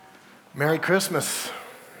Merry Christmas.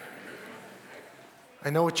 I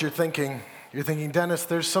know what you're thinking. You're thinking, Dennis,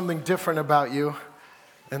 there's something different about you.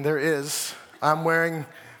 And there is. I'm wearing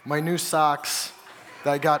my new socks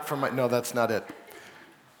that I got from no, that's not it.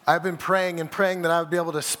 I've been praying that I would be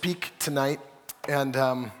able to speak tonight. And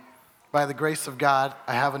by the grace of God,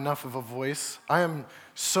 I have enough of a voice. I am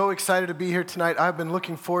so excited to be here tonight. I've been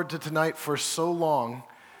looking forward to tonight for so long.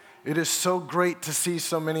 It is so great to see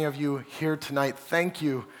so many of you here tonight. Thank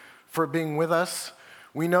you for being with us.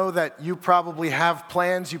 We know that you probably have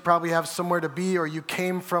plans, you probably have somewhere to be, or you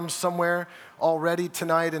came from somewhere already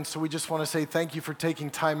tonight, and so we just want to say thank you for taking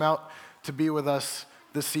time out to be with us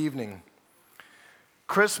this evening.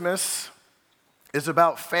 Christmas is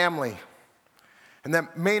about family, and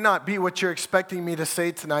that may not be what you're expecting me to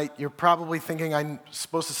say tonight. You're probably thinking I'm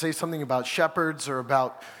supposed to say something about shepherds or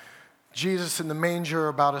about Jesus in the manger or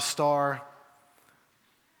about a star.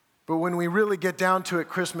 But when we really get down to it,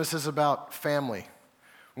 Christmas is about family.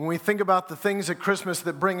 When we think about the things at Christmas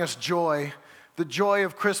that bring us joy, the joy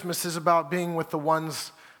of Christmas is about being with the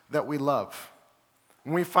ones that we love.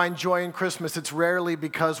 When we find joy in Christmas, it's rarely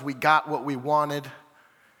because we got what we wanted.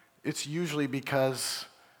 It's usually because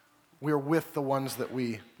we're with the ones that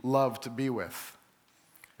we love to be with.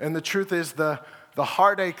 And the truth is, the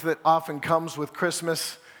heartache that often comes with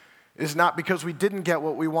Christmas is not because we didn't get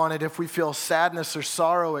what we wanted. If we feel sadness or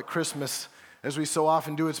sorrow at Christmas, as we so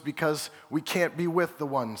often do, it's because we can't be with the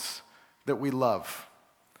ones that we love.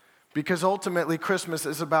 Because ultimately, Christmas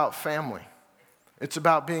is about family. It's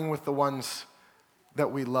about being with the ones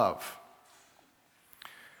that we love.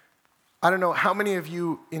 I don't know, how many of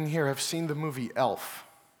you in here have seen the movie Elf?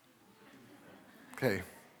 Okay,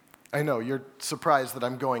 I know, you're surprised that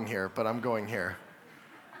I'm going here, but I'm going here.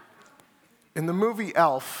 In the movie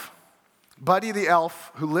Elf, Buddy the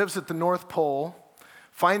elf, who lives at the North Pole,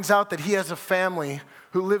 finds out that he has a family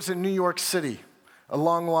who lives in New York City, a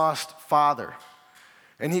long-lost father.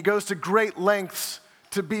 And he goes to great lengths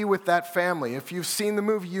to be with that family. If you've seen the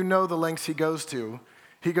movie, you know the lengths he goes to.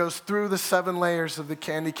 He goes through the 7 layers of the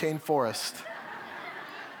candy cane forest,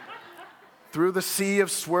 through the sea of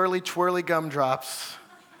swirly, twirly gumdrops,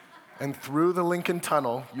 and through the Lincoln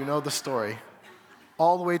Tunnel, you know the story,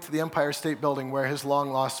 all the way to the Empire State Building where his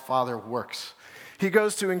long-lost father works. He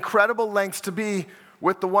goes to incredible lengths to be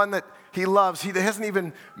with the one that he loves. He hasn't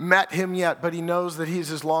even met him yet, but he knows that he's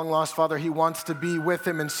his long-lost father. He wants to be with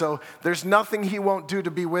him, and so there's nothing he won't do to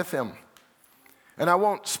be with him. And I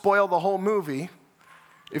won't spoil the whole movie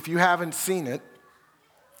if you haven't seen it,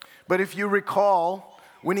 but if you recall,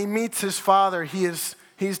 when he meets his father, he's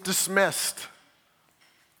dismissed.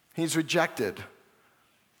 He's rejected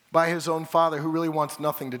by his own father, who really wants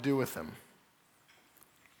nothing to do with him.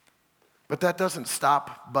 But that doesn't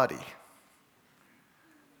stop Buddy.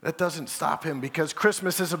 That doesn't stop him, because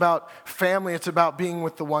Christmas is about family. It's about being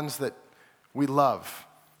with the ones that we love.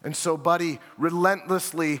 And so Buddy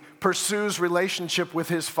relentlessly pursues relationship with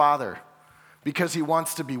his father because he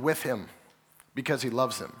wants to be with him, because he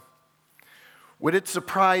loves him. Would it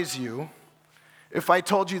surprise you if I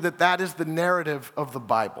told you that that is the narrative of the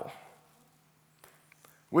Bible?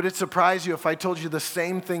 Would it surprise you if I told you the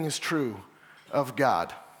same thing is true of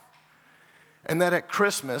God? And that at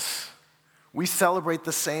Christmas, we celebrate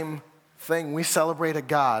the same thing. We celebrate a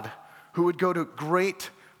God who would go to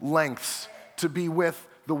great lengths to be with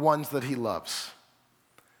the ones that he loves.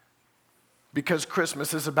 Because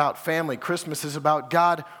Christmas is about family. Christmas is about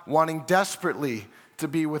God wanting desperately to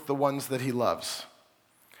be with the ones that he loves.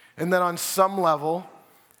 And that on some level,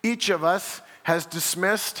 each of us has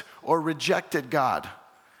dismissed or rejected God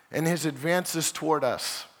and his advances toward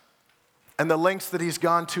us, and the lengths that he's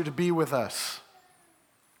gone to be with us.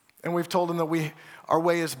 And we've told him that our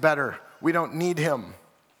way is better. We don't need him.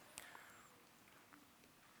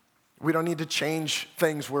 We don't need to change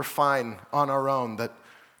things. We're fine on our own. That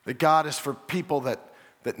God is for people that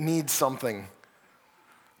need something,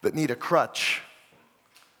 that need a crutch,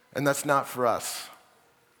 and that's not for us.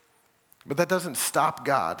 But that doesn't stop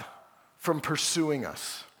God from pursuing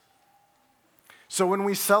us. So when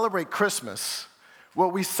we celebrate Christmas,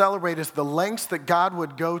 what we celebrate is the lengths that God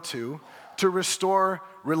would go to restore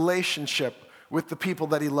relationship with the people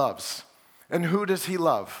that he loves. And who does he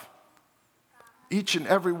love? Each and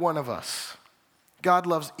every one of us. God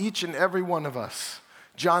loves each and every one of us.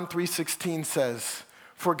 John 3:16 says,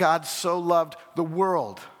 "For God so loved the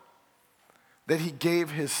world that he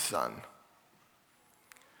gave his son."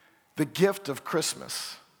 The gift of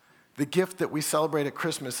Christmas, the gift that we celebrate at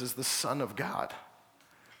Christmas, is the Son of God,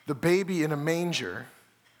 the baby in a manger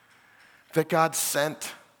that God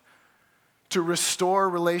sent to restore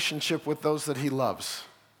relationship with those that he loves,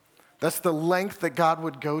 That's the length that God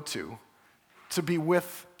would go to be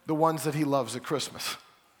with the ones that he loves at Christmas.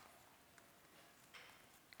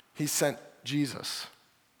 He sent Jesus.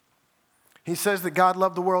 He says that God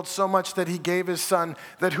loved the world so much that he gave his son,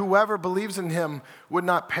 that whoever believes in him would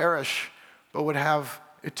not perish, but would have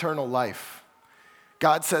eternal life.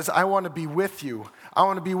 God says, I want to be with you. I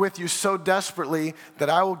want to be with you so desperately that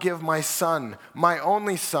I will give my son, my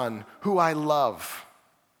only son, who I love.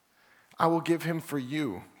 I will give him for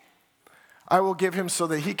you. I will give him so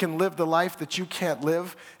that he can live the life that you can't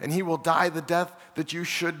live, and he will die the death that you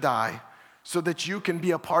should die, so that you can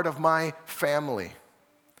be a part of my family,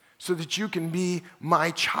 so that you can be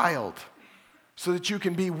my child, so that you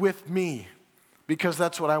can be with me, because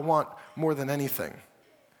that's what I want more than anything.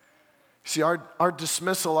 See, our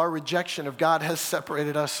dismissal, our rejection of God has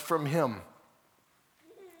separated us from him.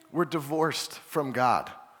 We're divorced from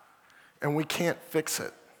God, and we can't fix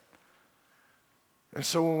it. And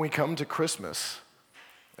so when we come to Christmas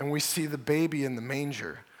and we see the baby in the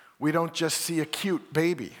manger, we don't just see a cute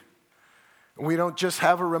baby. We don't just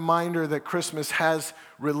have a reminder that Christmas has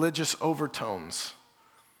religious overtones.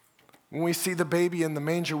 When we see the baby in the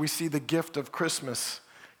manger, we see the gift of Christmas,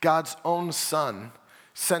 God's own son,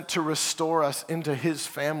 sent to restore us into his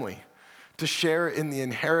family, to share in the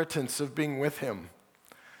inheritance of being with him.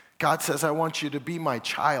 God says, I want you to be my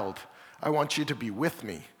child. I want you to be with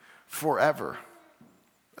me forever.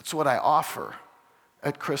 That's what I offer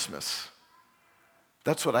at Christmas.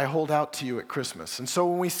 That's what I hold out to you at Christmas. And so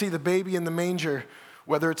when we see the baby in the manger,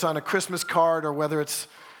 whether it's on a Christmas card or whether it's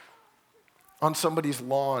on somebody's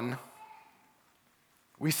lawn,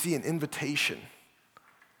 we see an invitation.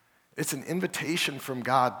 It's an invitation from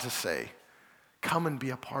God to say, come and be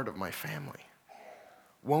a part of my family.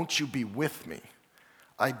 Won't you be with me?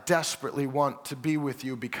 I desperately want to be with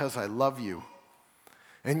you because I love you.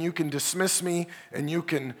 And you can dismiss me, and you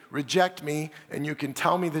can reject me, and you can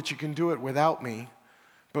tell me that you can do it without me,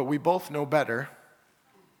 but we both know better,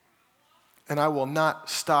 and I will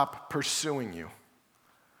not stop pursuing you.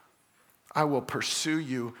 I will pursue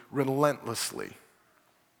you relentlessly.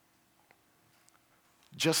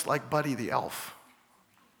 Just like Buddy the Elf.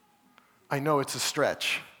 I know it's a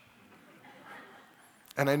stretch.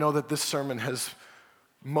 And I know that this sermon has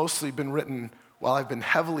mostly been written while I've been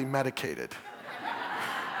heavily medicated.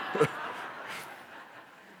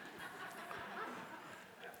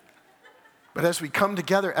 But as we come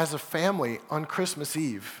together as a family on Christmas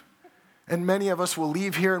Eve, and many of us will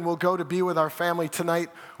leave here and we'll go to be with our family tonight,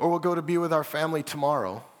 or we'll go to be with our family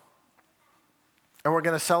tomorrow, and we're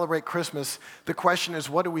going to celebrate Christmas, the question is,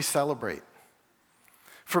 what do we celebrate?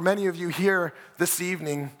 For many of you here this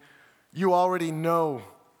evening, you already know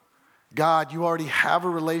God. You already have a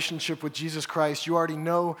relationship with Jesus Christ. You already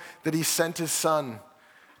know that he sent his son,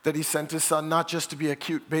 not just to be a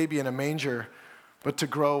cute baby in a manger, but to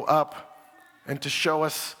grow up and to show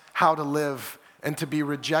us how to live and to be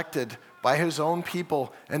rejected by his own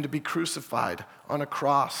people and to be crucified on a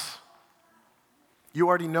cross. You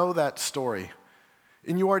already know that story,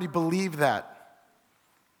 and you already believe that.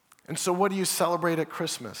 And so what do you celebrate at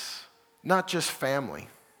Christmas? Not just family.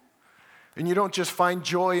 And you don't just find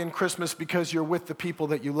joy in Christmas because you're with the people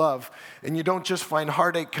that you love. And you don't just find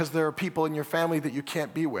heartache because there are people in your family that you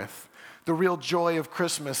can't be with. The real joy of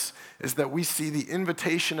Christmas is that we see the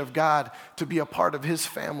invitation of God to be a part of his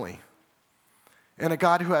family. And a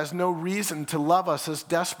God who has no reason to love us as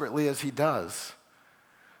desperately as he does.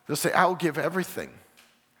 They'll say, I will give everything.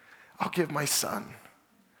 I'll give my son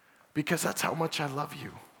because that's how much I love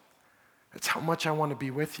you. That's how much I want to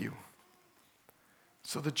be with you.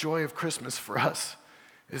 So the joy of Christmas for us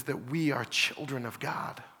is that we are children of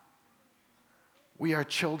God. We are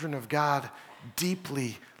children of God,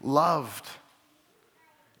 deeply loved,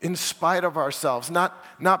 in spite of ourselves,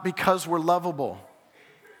 not because we're lovable,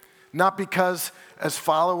 not because as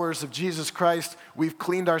followers of Jesus Christ, we've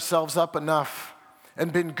cleaned ourselves up enough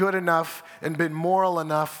and been good enough and been moral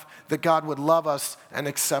enough that God would love us and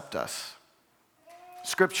accept us.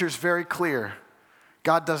 Scripture's very clear.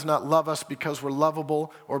 God does not love us because we're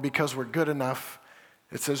lovable or because we're good enough.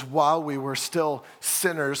 It says, while we were still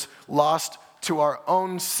sinners, lost to our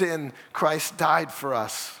own sin, Christ died for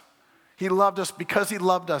us. He loved us because he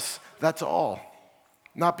loved us, that's all.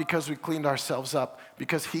 Not because we cleaned ourselves up,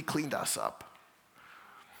 because he cleaned us up.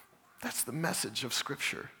 That's the message of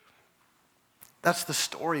Scripture. That's the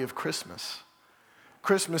story of Christmas.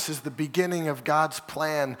 Christmas is the beginning of God's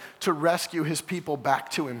plan to rescue his people back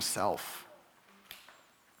to himself.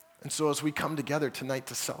 And so as we come together tonight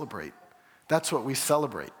to celebrate, that's what we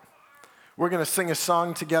celebrate. We're going to sing a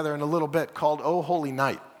song together in a little bit called "O Holy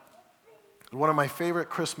Night." One of my favorite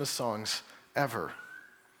Christmas songs ever.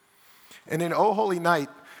 And in O Holy Night,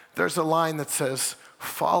 there's a line that says,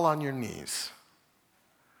 fall on your knees.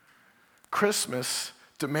 Christmas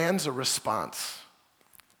demands a response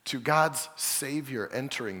to God's Savior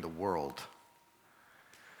entering the world.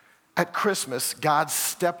 At Christmas, God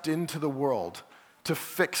stepped into the world to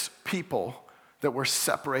fix people that were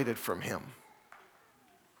separated from him.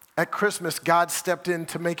 At Christmas, God stepped in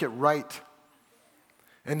to make it right.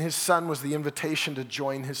 And his son was the invitation to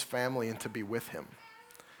join his family and to be with him.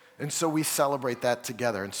 And so we celebrate that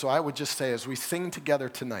together. And so I would just say, as we sing together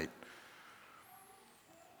tonight,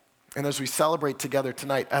 and as we celebrate together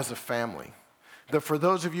tonight as a family, that for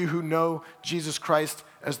those of you who know Jesus Christ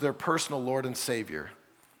as their personal Lord and Savior,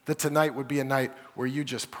 that tonight would be a night where you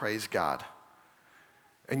just praise God.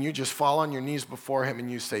 And you just fall on your knees before him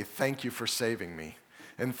and you say, thank you for saving me.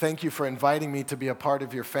 And thank you for inviting me to be a part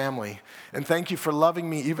of your family. And thank you for loving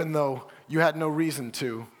me even though you had no reason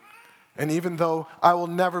to. And even though I will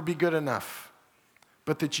never be good enough.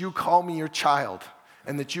 But that you call me your child.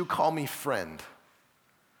 And that you call me friend.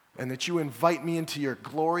 And that you invite me into your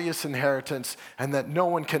glorious inheritance. And that no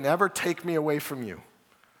one can ever take me away from you.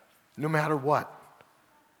 No matter what.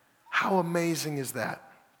 How amazing is that?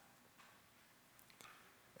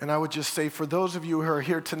 And I would just say, for those of you who are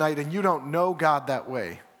here tonight and you don't know God that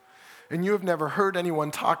way, and you have never heard anyone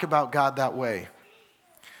talk about God that way,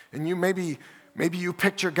 and you maybe you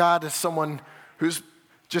picture God as someone who's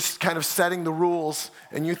just kind of setting the rules,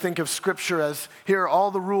 and you think of Scripture as, here are all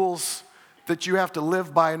the rules that you have to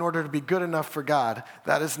live by in order to be good enough for God.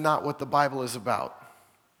 That is not what the Bible is about.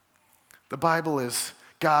 The Bible is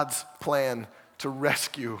God's plan to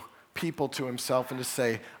rescue people to himself and to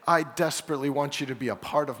say, I desperately want you to be a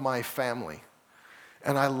part of my family,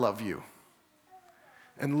 and I love you.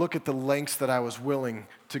 And look at the lengths that I was willing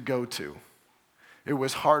to go to. It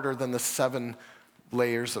was harder than the 7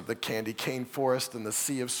 layers of the candy cane forest and the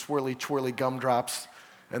sea of swirly, twirly gumdrops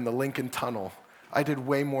and the Lincoln Tunnel. I did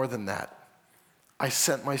way more than that. I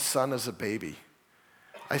sent my son as a baby.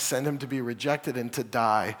 I sent him to be rejected and to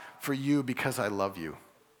die for you because I love you.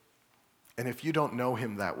 And if you don't know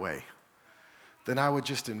him that way, then I would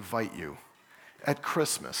just invite you at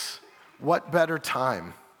Christmas. What better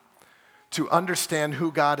time to understand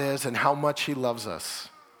who God is and how much he loves us,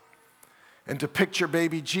 and to picture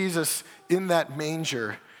baby Jesus in that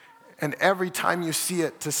manger, and every time you see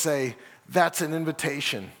it to say, that's an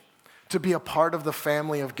invitation to be a part of the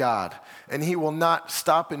family of God, and he will not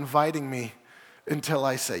stop inviting me until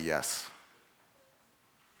I say yes.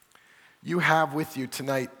 You have with you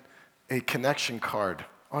tonight a connection card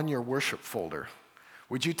on your worship folder.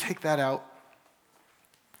 Would you take that out?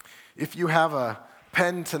 If you have a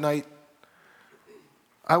pen tonight,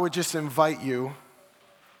 I would just invite you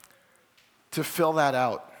to fill that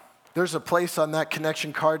out. There's a place on that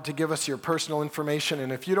connection card to give us your personal information,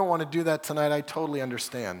 and if you don't want to do that tonight, I totally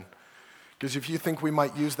understand. Because if you think we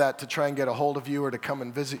might use that to try and get a hold of you or to come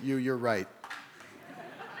and visit you, you're right.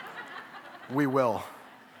 We will.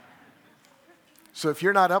 So if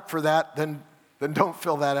you're not up for that, then don't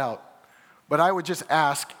fill that out. But I would just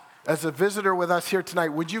ask, as a visitor with us here tonight,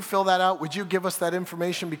 would you fill that out? Would you give us that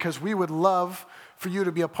information? Because we would love for you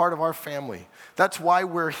to be a part of our family. That's why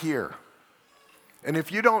we're here. And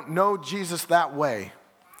if you don't know Jesus that way,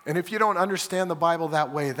 and if you don't understand the Bible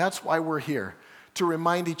that way, that's why we're here, to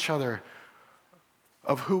remind each other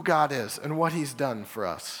of who God is and what he's done for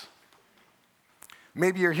us.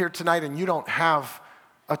 Maybe you're here tonight and you don't have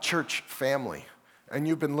a church family, and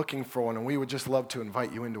you've been looking for one, and we would just love to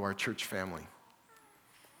invite you into our church family.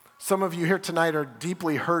 Some of you here tonight are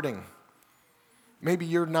deeply hurting. Maybe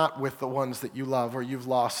you're not with the ones that you love, or you've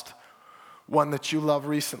lost one that you love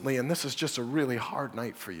recently, and this is just a really hard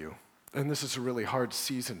night for you, and this is a really hard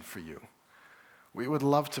season for you. We would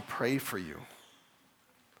love to pray for you.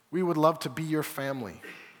 We would love to be your family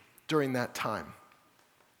during that time.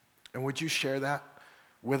 And would you share that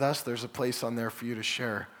with us? There's a place on there for you to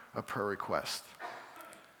share a prayer request.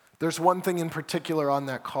 There's one thing in particular on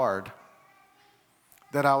that card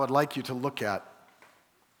that I would like you to look at.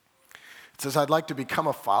 It says, I'd like to become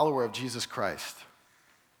a follower of Jesus Christ.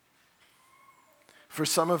 For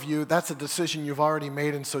some of you, that's a decision you've already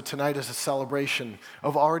made, and so tonight is a celebration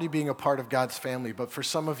of already being a part of God's family. But for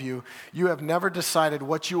some of you, you have never decided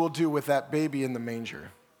what you will do with that baby in the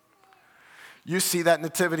manger. You see that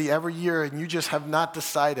nativity every year, and you just have not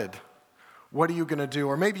decided, what are you going to do?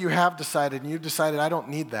 Or maybe you have decided, and you've decided, I don't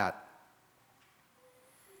need that.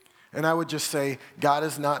 And I would just say, God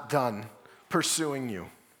is not done pursuing you.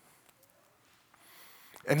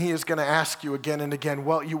 And he is going to ask you again and again,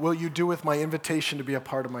 will you do with my invitation to be a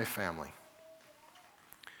part of my family?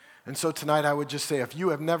 And so tonight I would just say, if you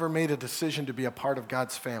have never made a decision to be a part of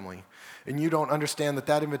God's family, and you don't understand that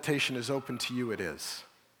that invitation is open to you, it is.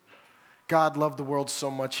 God loved the world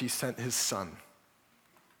so much, he sent his son.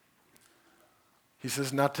 He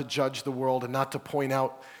says not to judge the world and not to point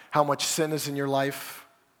out how much sin is in your life.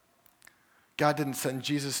 God didn't send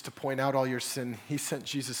Jesus to point out all your sin. He sent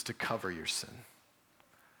Jesus to cover your sin.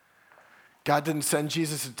 God didn't send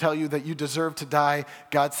Jesus to tell you that you deserve to die.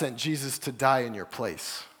 God sent Jesus to die in your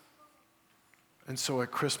place. And so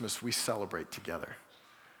at Christmas, we celebrate together.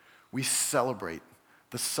 We celebrate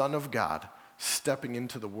the Son of God stepping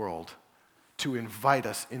into the world to invite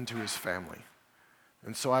us into his family.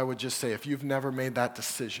 And so I would just say, if you've never made that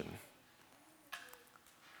decision,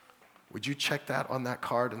 would you check that on that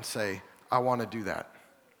card and say, I want to do that.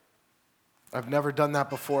 I've never done that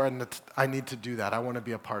before, and I need to do that. I want to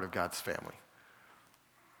be a part of God's family.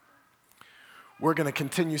 We're going to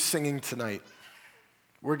continue singing tonight.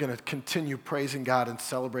 We're going to continue praising God and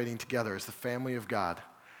celebrating together as the family of God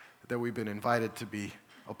that we've been invited to be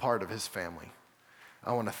a part of his family.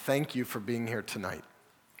 I want to thank you for being here tonight.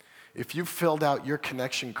 If you filled out your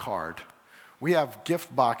connection card, we have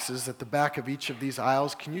gift boxes at the back of each of these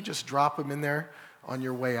aisles. Can you just drop them in there on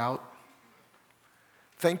your way out?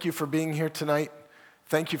 Thank you for being here tonight.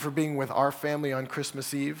 Thank you for being with our family on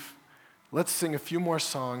Christmas Eve. Let's sing a few more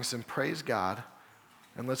songs and praise God,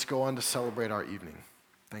 and let's go on to celebrate our evening.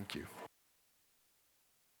 Thank you.